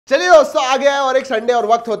चलिए दोस्तों, आ गया है और एक संडे और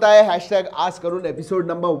वक्त होता है हैशटैग आस्क करुण एपिसोड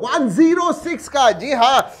नंबर 106 का। जी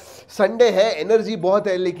हाँ, संडे है, एनर्जी बहुत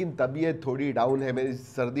है, लेकिन तबीयत थोड़ी डाउन है। मेरी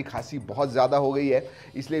सर्दी खांसी बहुत ज़्यादा हो गई है,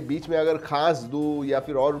 इसलिए बीच में अगर खांस दूँ या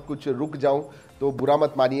फिर और कुछ रुक जाऊँ तो बुरा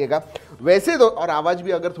मत मानिएगा। वैसे तो और आवाज़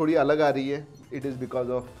भी अगर थोड़ी अलग आ रही है, इट इज़ बिकॉज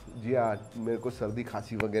ऑफ, जी हाँ, मेरे को सर्दी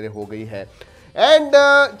खांसी वगैरह हो गई है। एंड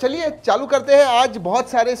चलिए चालू करते हैं। आज बहुत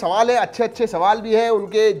सारे सवाल हैं, अच्छे अच्छे सवाल भी हैं,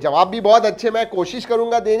 उनके जवाब भी बहुत अच्छे मैं कोशिश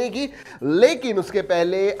करूंगा देने की। लेकिन उसके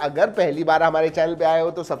पहले अगर पहली बार हमारे चैनल पे आए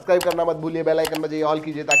हो तो सब्सक्राइब करना मत भूलिए, बेल आइकन बजाइए, ऑल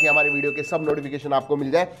कीजिए, ताकि हमारे वीडियो के सब नोटिफिकेशन आपको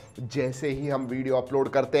मिल जाए जैसे ही हम वीडियो अपलोड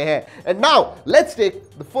करते हैं। And now let's take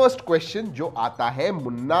the first question, जो आता है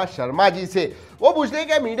मुन्ना शर्मा जी से। वो पूछते हैं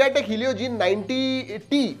क्या MediaTek Helio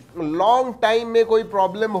G90T long time में कोई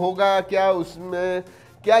प्रॉब्लम होगा क्या, उसमें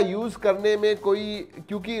क्या यूज करने में कोई,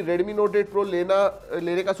 क्योंकि Redmi Note 8 Pro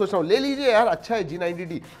लेने का सोच रहा हूँ। ले लीजिए यार, अच्छा है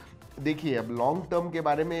G90T। देखिए अब लॉन्ग टर्म के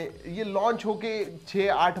बारे में, ये लॉन्च होके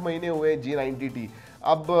 6-8 महीने हुए हैं G90T।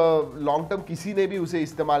 अब लॉन्ग टर्म किसी ने भी उसे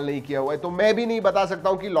इस्तेमाल नहीं किया हुआ है, तो मैं भी नहीं बता सकता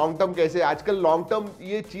हूँ कि लॉन्ग टर्म कैसे। आजकल लॉन्ग टर्म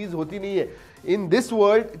ये चीज़ होती नहीं है in this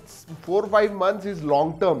world. 4-5 months is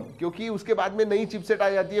long term, क्योंकि उसके बाद में नई चिपसेट आ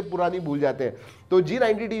जाती है, पुरानी भूल जाते हैं। तो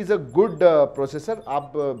G90T is a good processor.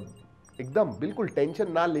 आप एकदम बिल्कुल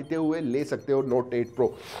टेंशन ना लेते हुए ले सकते हो Note 8 Pro।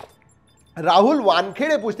 राहुल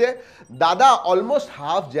वानखेड़े पूछते हैं दादा, almost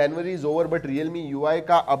half January is over but Realme UI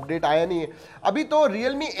का अपडेट आया नहीं है। अभी तो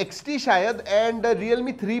Realme XT शायद एंड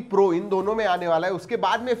Realme 3 Pro इन दोनों में आने वाला है, उसके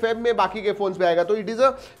बाद में फेब में बाकी के फोन्स पे आएगा। तो it is a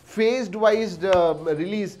phased wise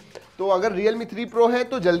release. तो अगर Realme 3 Pro है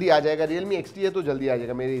तो जल्दी आ जाएगा, Realme XT है तो जल्दी आ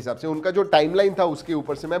जाएगा मेरे हिसाब से। उनका जो टाइमलाइन था उसके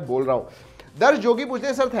ऊपर से मैं बोल रहा हूँ। दर्श जोगी पूछते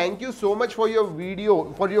हैं sir, thank you so much for your video,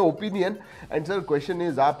 for your opinion. And sir question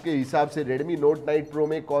is, आपके हिसाब से Redmi Note 9 Pro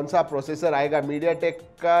में कौन सा प्रोसेसर आएगा, मीडियाटेक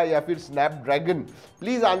का या फिर स्नैपड्रैगन?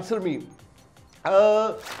 Please answer me.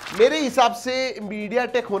 मेरे हिसाब से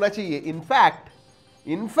मीडियाटेक होना चाहिए।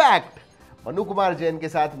 इनफैक्ट मनु कुमार जैन के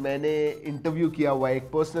साथ मैंने इंटरव्यू किया हुआ है, एक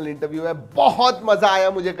पर्सनल इंटरव्यू है, बहुत मजा आया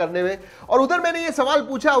मुझे करने में। और उधर मैंने ये सवाल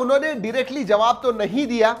पूछा, उन्होंने डायरेक्टली जवाब तो नहीं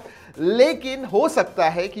दिया, लेकिन हो सकता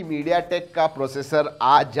है कि मीडियाटेक का प्रोसेसर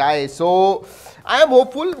आ जाए। सो आई एम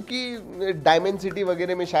होपफुल कि डायमेंसिटी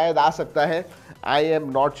वगैरह में शायद आ सकता है। आई एम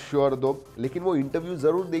नॉट श्योर दो, लेकिन वो इंटरव्यू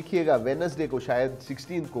जरूर देखिएगा। वेडनेसडे को शायद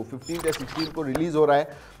 16 को, 15 या 16 को रिलीज हो रहा है,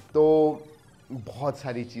 तो बहुत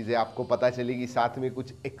सारी चीजें आपको पता चलेगी, साथ में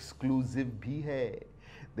कुछ एक्सक्लूसिव भी है।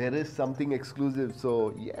 There is something exclusive,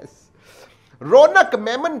 so yes. रौनक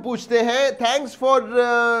मेमन पूछते हैं,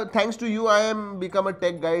 thanks to you I am become a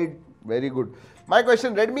take guide, very good. My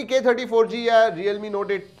question, Redmi K34G या Realme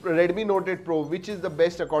Redmi Note 8 Pro, which is the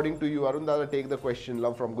best according to you? Arun दादा take the question,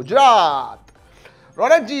 love from Gujarat.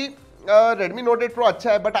 Raunak ji, Redmi Note 8 Pro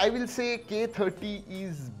अच्छा है, but I will say K30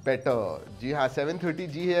 is better. जी हाँ,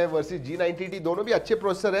 730G है versus G90T, दोनों भी अच्छे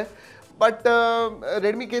processor है, but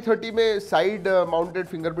Redmi K30 में साइड माउंटेड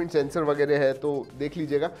फिंगरप्रिंट सेंसर वगैरह है, तो देख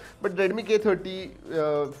लीजिएगा। But Redmi K30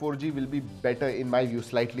 4G will be better in my view,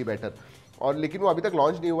 slightly better. और लेकिन वो अभी तक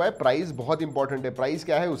लॉन्च नहीं हुआ है। प्राइस बहुत इंपॉर्टेंट है, प्राइस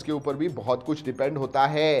क्या है उसके ऊपर भी बहुत कुछ डिपेंड होता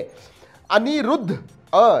है। अनिरुद्ध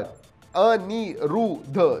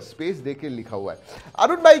स्पेस देके लिखा हुआ है।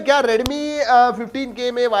 अरुण भाई, क्या Redmi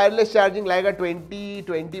 15K में वायरलेस चार्जिंग लाएगा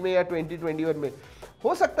 2020 में या 2021 में?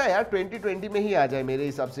 हो सकता है यार 2020 में ही आ जाए मेरे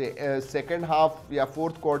हिसाब से, सेकेंड हाफ या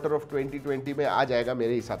फोर्थ क्वार्टर ऑफ 2020 में आ जाएगा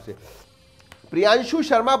मेरे हिसाब से। प्रियांशु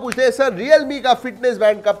शर्मा पूछते हैं सर, Realme का फिटनेस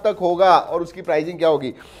बैंड कब तक होगा और उसकी प्राइसिंग क्या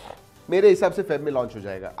होगी? मेरे हिसाब से फेब में लॉन्च हो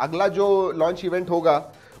जाएगा। अगला जो लॉन्च इवेंट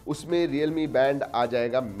होगा उसमें Realme बैंड आ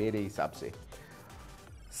जाएगा मेरे हिसाब से।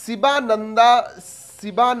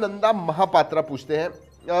 शिवानंदा महापात्रा पूछते हैं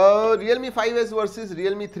Realme 5S versus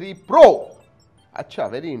Realme 3 Pro। अच्छा,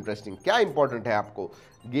 वेरी इंटरेस्टिंग। क्या इंपॉर्टेंट है आपको,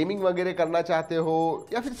 गेमिंग वगैरह करना चाहते हो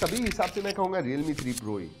या फिर सभी हिसाब से मैं कहूँगा Realme 3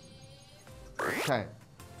 Pro ही अच्छा है।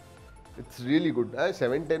 It's really good.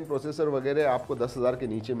 710 प्रोसेसर वगैरह आपको 10,000 के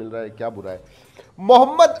नीचे मिल रहा है, क्या बुरा है।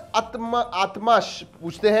 मोहम्मद आत्माश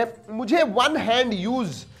पूछते हैं, मुझे वन हैंड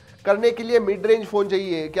यूज करने के लिए मिड रेंज फोन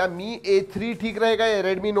चाहिए, क्या Mi A3 ठीक रहेगा या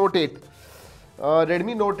Redmi Note 8?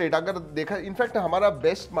 Redmi Note 8 अगर देखा, इनफैक्ट हमारा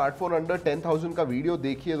बेस्ट स्मार्टफोन अंडर 10,000 का वीडियो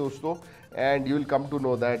देखिए दोस्तों, and you will come to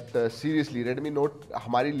know that seriously Redmi Note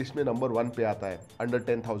हमारी लिस्ट में नंबर 1 पे आता है, अंडर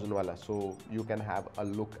 10,000 वाला। So you can have a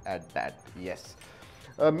look at that. Yes,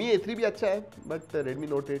 Mi A3 भी अच्छा है, but Redmi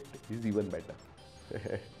Note 8 is even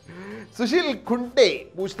better. सुशील खुंटे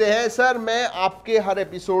पूछते हैं, सर मैं आपके हर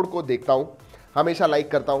एपिसोड को देखता हूं, हमेशा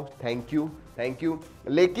लाइक करता हूं, थैंक यू,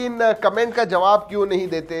 लेकिन कमेंट का जवाब क्यों नहीं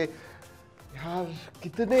देते? यार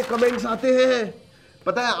कितने कमेंट्स आते हैं,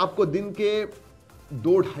 पता है आपको दिन के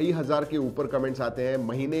 2-2,500 के ऊपर कमेंट्स आते हैं,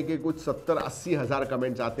 महीने के कुछ 70-80 हज़ार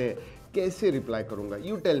कमेंट्स आते हैं, कैसे रिप्लाई करूंगा?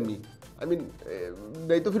 You tell me. I mean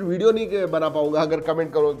नहीं तो फिर वीडियो नहीं बना पाऊंगा अगर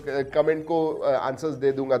कमेंट को आंसर्स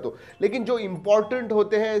दे दूंगा तो। लेकिन जो इंपॉर्टेंट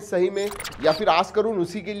होते हैं सही में, या फिर आस्क करूँ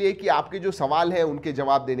उसी के लिए कि आपके जो सवाल हैं उनके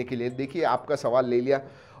जवाब देने के लिए। देखिए आपका सवाल ले लिया।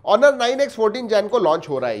 ऑनर 9X 14 जैन को लॉन्च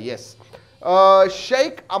हो रहा है, यस।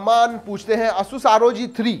 शेख अमान पूछते हैं Asus ROG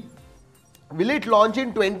 3 will it launch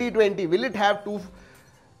in 2020, will it have to?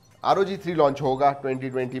 ROG 3 launch होगा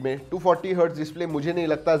 2020 में। 240 हर्ट्ज डिस्प्ले मुझे नहीं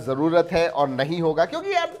लगता जरूरत है और नहीं होगा,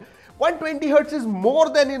 क्योंकि यार 120 hertz is more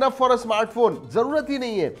than enough for a smartphone, जरूरत ही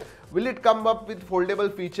नहीं है। Will it come up with foldable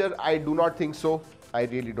feature? I do not think so, I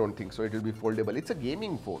really don't think so it will be foldable. It's a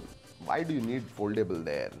gaming phone, why do you need foldable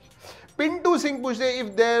there? Pintu Singh पूछते हैं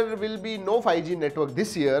if there will be no 5G network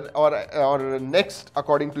this year और next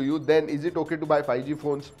according to you, then is it okay to bye 5G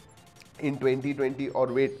phones इन 2020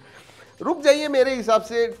 और wait? रुक जाइए, मेरे हिसाब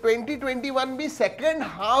से 2021 भी सेकेंड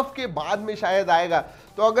हाफ के बाद में शायद आएगा।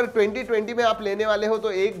 तो अगर 2020 में आप लेने वाले हो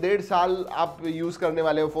तो 1-1.5 साल आप यूज़ करने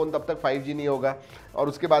वाले हो फ़ोन, तब तक 5G नहीं होगा और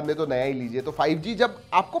उसके बाद में तो नया ही लीजिए। तो 5G जब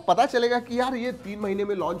आपको पता चलेगा कि यार ये 3 महीने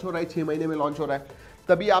में लॉन्च हो रहा है, 6 महीने में लॉन्च हो रहा है,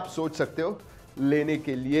 तभी आप सोच सकते हो लेने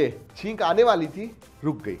के लिए। छींक आने वाली थी,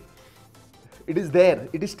 रुक गई। It is there.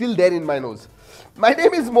 It is still there in my nose. My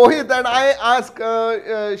name is Mohit and I ask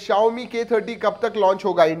Xiaomi K30 कब तक लॉन्च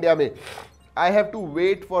होगा इंडिया में? I have to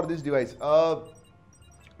wait for this device.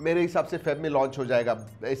 मेरे हिसाब से फेब में लॉन्च हो जाएगा।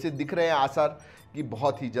 ऐसे दिख रहे हैं आसार कि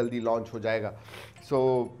बहुत ही जल्दी लॉन्च हो जाएगा। So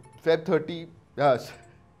फेब 30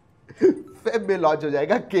 फेब में लॉन्च हो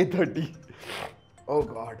जाएगा K30। Oh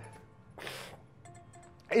God.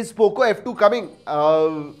 Is Poco F2 coming?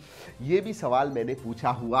 ये भी सवाल मैंने पूछा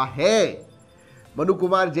हुआ है मनु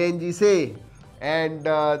कुमार जैन जी से, and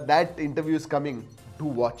that interview is coming, to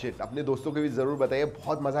watch it. अपने दोस्तों को भी ज़रूर बताइए,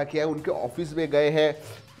 बहुत मज़ा किया है। उनके ऑफिस में गए हैं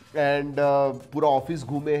एंड पूरा ऑफिस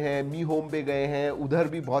घूमे हैं, मी होम पे गए हैं, उधर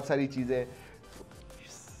भी बहुत सारी चीज़ें।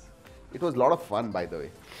 It was lot of fun by the way.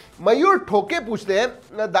 मयूर ठोके पूछते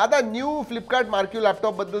हैं दादा न्यू फ्लिपकार्ट मार्क्यू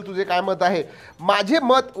लॅपटॉप बद्दल तुझे काय मत आहे? माझे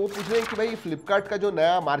मत, वो पूछ रहे हैं कि भाई फ्लिपकार्ट का जो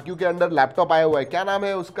नया मार्क्यू के अंडर लैपटॉप आया हुआ है, क्या नाम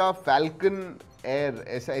है उसका? फैल्कन एयर,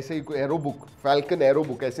 ऐसा ऐसे ही arrow book, falcon arrow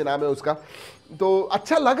book ऐसे नाम है उसका। तो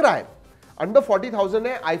अच्छा लग रहा है, अंडर 40,000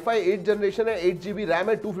 है, i5 8 जनरेशन है, 8GB रैम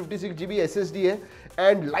है, 256GB SSD है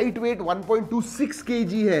एंड लाइट वेट 1.26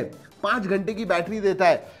 kg है, 5 घंटे की बैटरी देता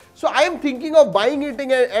है। सो I am thinking of buying it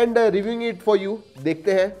and reviewing it for you.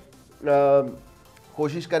 देखते हैं,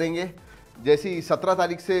 कोशिश करेंगे। जैसी 17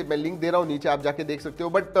 तारीख से मैं लिंक दे रहा हूँ, नीचे आप जाके देख सकते हो,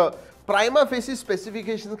 बट प्राइमा फेसिस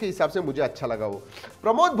स्पेसिफिकेशन के हिसाब से मुझे अच्छा लगा वो।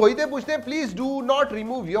 प्रमोद भोईते पूछते हैं please do not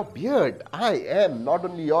remove your beard, I am not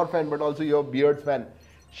only your fan but also your beard fan.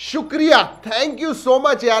 शुक्रिया, थैंक यू सो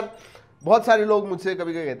मच यार। बहुत सारे लोग मुझसे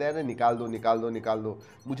कभी कभी कहते हैं निकाल दो निकाल दो निकाल दो,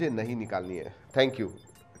 मुझे नहीं निकालनी है। थैंक यू,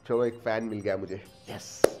 चलो एक फैन मिल गया मुझे,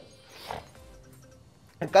 यस।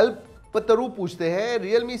 कल पतरू पूछते हैं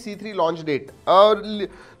Realme C3 लॉन्च डेट, और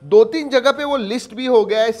 2-3 जगह पे वो लिस्ट भी हो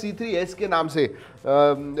गया है C3s के नाम से,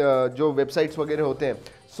 जो वेबसाइट्स वगैरह होते हैं।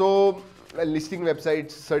 सो लिस्टिंग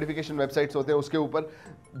वेबसाइट्स, सर्टिफिकेशन वेबसाइट्स होते हैं, उसके ऊपर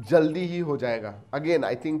जल्दी ही हो जाएगा। Again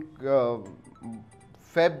I think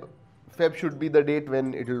Feb should be the date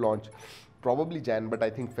when it will launch, probably Jain, but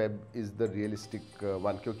I think Feb is the realistic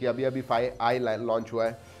one, क्योंकि अभी अभी 5i लॉन्च हुआ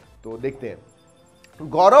है, तो देखते हैं।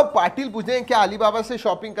 गौरव पाटिल पूछते हैं क्या अलीबाबा से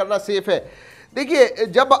शॉपिंग करना सेफ है? देखिए,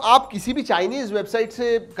 जब आप किसी भी चाइनीज वेबसाइट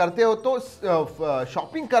से करते हो तो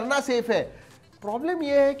शॉपिंग करना सेफ है। प्रॉब्लम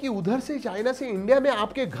यह है कि उधर से, चाइना से इंडिया में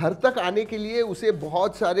आपके घर तक आने के लिए उसे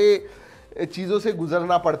बहुत सारे चीज़ों से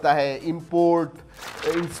गुजरना पड़ता है। इंपोर्ट,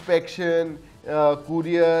 इंस्पेक्शन,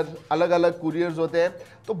 कुरियर, अलग अलग कुरियर्स होते हैं।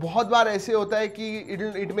 तो बहुत बार ऐसे होता है कि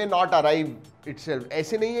it may not arrive itself.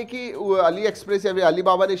 ऐसे नहीं है कि अली एक्सप्रेस या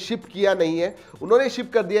अलीबाबा ने शिप किया नहीं है, उन्होंने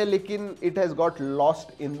शिप कर दिया है, लेकिन it has got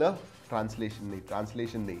lost in the translation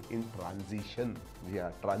नहीं, इन ट्रांजिशन। जी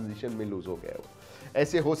हाँ, ट्रांजिशन में लूज हो गया है वो।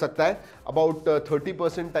 ऐसे हो सकता है अबाउट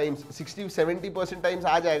 30% टाइम्स, 60-70% टाइम्स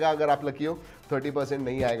आ जाएगा अगर आप लकी हो, 30%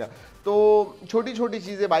 नहीं आएगा। तो छोटी छोटी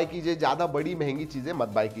चीज़ें बाय कीजिए, ज़्यादा बड़ी महंगी चीज़ें मत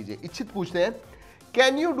बाय कीजिए। इच्छित पूछते हैं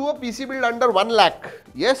can you do a PC build under 1 lakh?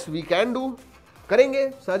 Yes we can do, करेंगे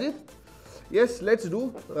Sajid, yes let's do,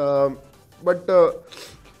 but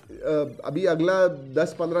अभी अगला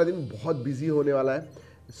 10-15 दिन बहुत बिजी होने वाला है,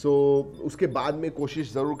 सो उसके बाद में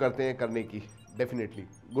कोशिश ज़रूर करते हैं करने की, डेफिनेटली,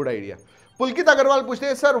 गुड आइडिया। पुलकित अग्रवाल पूछते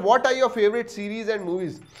हैं sir what are your favourite series and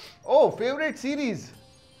movies? Oh favourite series,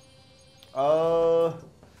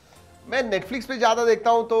 मैं नेटफ्लिक्स पे ज़्यादा देखता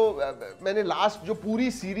हूँ, तो मैंने लास्ट जो पूरी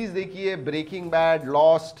सीरीज देखी है ब्रेकिंग बैड,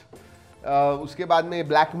 लॉस्ट, उसके बाद में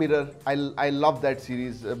black mirror, I love that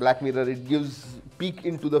series black mirror. It gives peak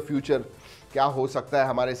in to the future, क्या हो सकता है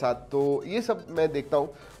हमारे साथ, तो ये सब मैं देखता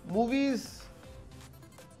हूँ। Movies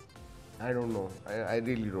I don't know, I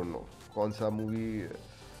really don't know कौन सा मूवी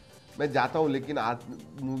मैं जाता हूँ, लेकिन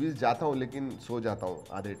मूवीज़ जाता हूँ लेकिन सो जाता हूँ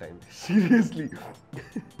आधे टाइम सीरियसली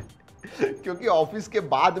क्योंकि ऑफिस के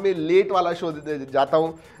बाद में लेट वाला शो जाता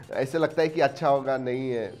हूँ, ऐसे लगता है कि अच्छा होगा, नहीं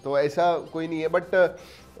है तो ऐसा कोई नहीं है। बट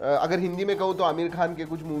अगर हिंदी में कहूँ तो आमिर खान के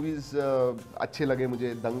कुछ मूवीज़ अच्छे लगे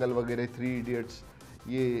मुझे, दंगल वगैरह, 3 इडियट्स,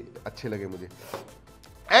 ये अच्छे लगे मुझे।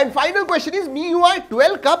 And final question is MIUI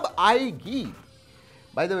 12 कब आएगी?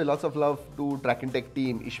 By the way, lots of love to Trakin Tech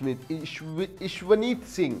team, Ishwanit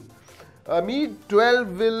Singh. Mi 12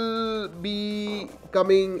 will be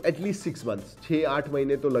coming at least 6 months. 6-8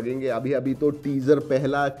 महीने तो लगेंगे। अभी तो टीजर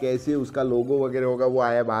पहला कैसे उसका लोगो वगैरह होगा वो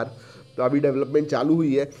आया बाहर, तो अभी डेवलपमेंट चालू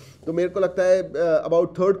हुई है। तो मेरे को लगता है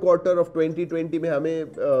अबाउट 3rd क्वार्टर ऑफ 2020 में हमें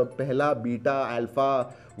पहला बीटा अल्फा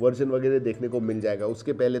वर्जन वगैरह देखने को मिल जाएगा,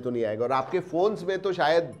 उसके पहले तो नहीं आएगा। और आपके फोन्स में तो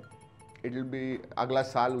शायद इट विल बी अगला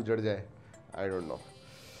साल उजड़ जाए, आई डोंट नो।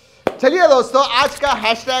 चलिए दोस्तों, आज का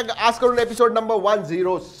हैशटैग आस्क करुण एपिसोड नंबर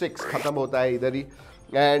 106 खत्म होता है इधर ही।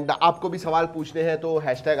 एंड आपको भी सवाल पूछने हैं तो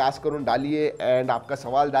हैशटैग आस्क करुण डालिए एंड आपका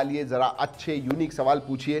सवाल डालिए, ज़रा अच्छे यूनिक सवाल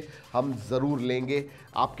पूछिए, हम ज़रूर लेंगे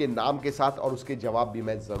आपके नाम के साथ और उसके जवाब भी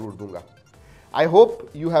मैं ज़रूर दूंगा। I hope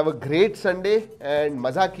you have a great Sunday and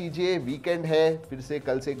मज़ा कीजिए, वीकेंड है, फिर से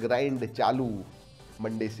कल से ग्राइंड चालू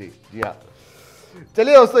मंडे से। जी हाँ,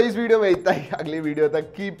 चलिए दोस्तों, इस वीडियो में इतना ही, अगली वीडियो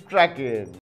तक कीप ट्रैकिंग।